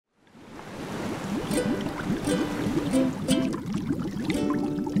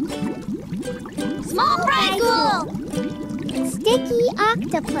Small Fry School! Sticky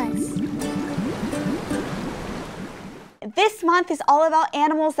Octopus. This month is all about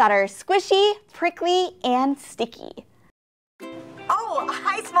animals that are squishy, prickly, and sticky. Oh,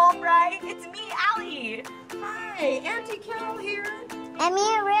 hi Small Fry, it's me, Allie. Hi, Auntie Carol here. And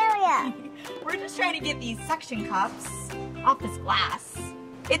me, Aurelia. We're just trying to get these suction cups off this glass.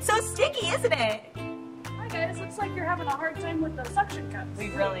 It's so sticky, isn't it? Hi guys, looks like you're having a hard time with the suction cups.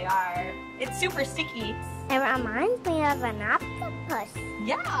 We really are. It's super sticky. It reminds me of an octopus.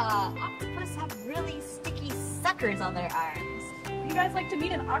 Yeah, octopus have really sticky suckers on their arms. Would you guys like to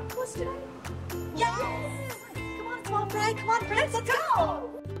meet an octopus today? Yes! Come on, Small Fry, come on, friends, let's go!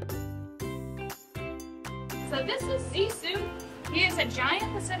 So this is Zissou. He is a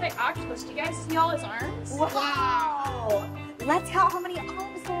giant Pacific octopus. Do you guys see all his arms? Wow! Let's count how many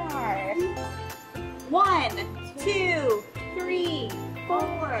arms there are. 1, 2, 3,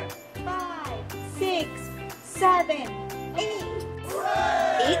 4, 5, 6, 7, 8.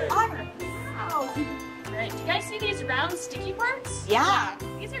 8 arms. Wow. Right. Do you guys see these round sticky parts? Yeah.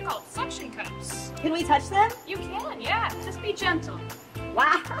 These are called suction cups. Can we touch them? You can, yeah. Just be gentle.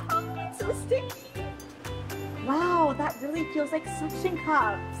 Wow, it's so sticky. Wow, that really feels like suction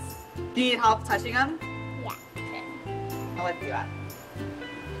cups. Do you need help touching them? Yeah. Okay. I'll lift you up.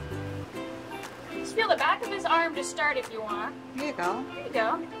 Just feel the back of his arm to start if you want. Here you go. There you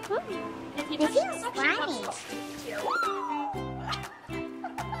go. If you touch the suction cups,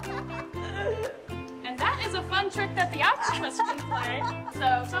 and that is a fun trick that the octopus can play.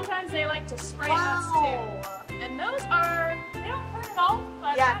 So sometimes they like to spray us too. And those are, they don't hurt at all,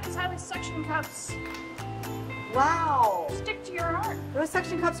 but that is how the suction cups stick to your arm. Those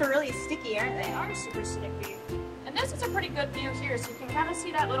suction cups are really sticky, aren't They they? are super sticky. And this is a pretty good view here, so you can kind of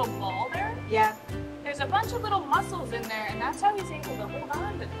see that little ball there. Yeah. There's a bunch of little muscles in there, and that's how he's able to hold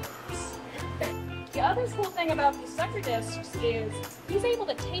on to things. The other cool thing about these sucker discs is he's able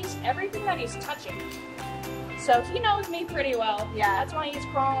to taste everything that he's touching. So he knows me pretty well. Yeah. That's why he's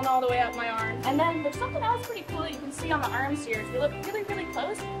crawling all the way up my arm. And then there's something else pretty cool that you can see on the arms here. If you look really, really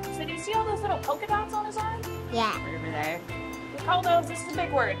close, so do you see all those little polka dots on his arm? Yeah. Right over there. We call those, this is a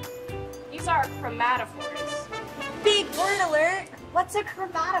big word, these are chromatophores. Big word alert! What's a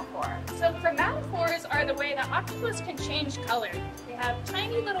chromatophore? So chromatophores are the way that octopus can change color. They have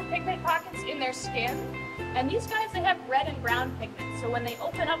tiny little pigment pockets in their skin, and these guys, they have red and brown pigment. So when they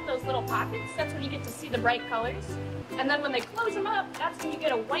open up those little pockets, that's when you get to see the bright colors. And then when they close them up, that's when you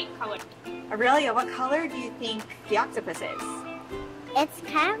get a white color. Aurelia, what color do you think the octopus is? It's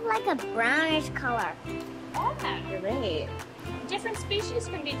kind of like a brownish color. Yeah. You're right. Different species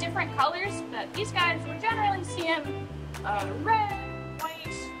can be different colors, but these guys, we generally see them red,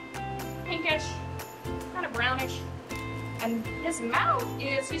 white, pinkish, kind of brownish. And his mouth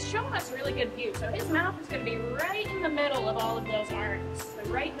is, he's showing us a really good view. So his mouth is going to be right in the middle of all of those arms, so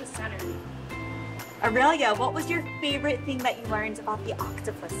right in the center. Aurelia, what was your favorite thing that you learned about the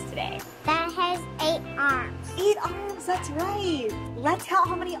octopus today? That has 8 arms. 8 arms, that's right. Let's count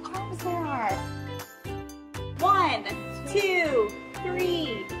how many arms there are. 1, 2,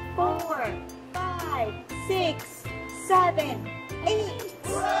 3, 4, 5, 6, 7, 8.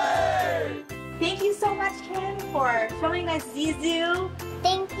 Hooray! Thank you so much, Kim, for showing us Zissou.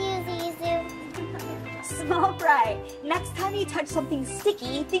 Thank you, Zissou. Small Fry, next time you touch something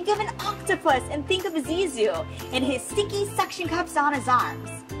sticky, think of an octopus and think of Zissou and his sticky suction cups on his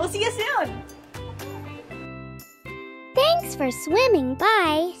arms. We'll see you soon. Thanks for swimming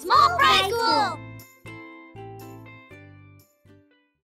by Small Fry School!